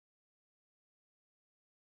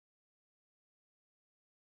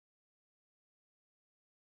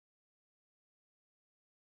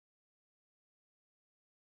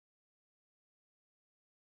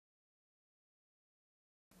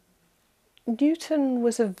Newton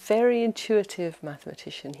was a very intuitive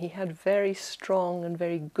mathematician. He had very strong and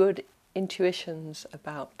very good intuitions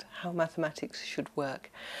about how mathematics should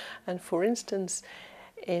work. And for instance,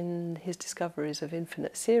 in his discoveries of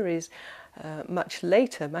infinite series, much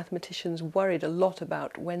later, mathematicians worried a lot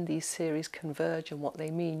about when these series converge and what they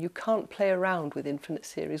mean. You can't play around with infinite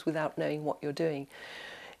series without knowing what you're doing.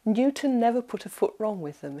 Newton never put a foot wrong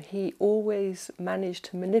with them. He always managed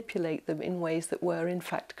to manipulate them in ways that were in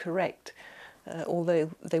fact correct,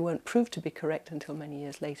 although they weren't proved to be correct until many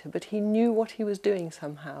years later. But he knew what he was doing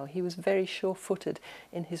somehow. He was very sure-footed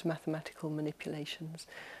in his mathematical manipulations.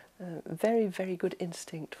 Very, very good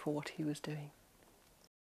instinct for what he was doing.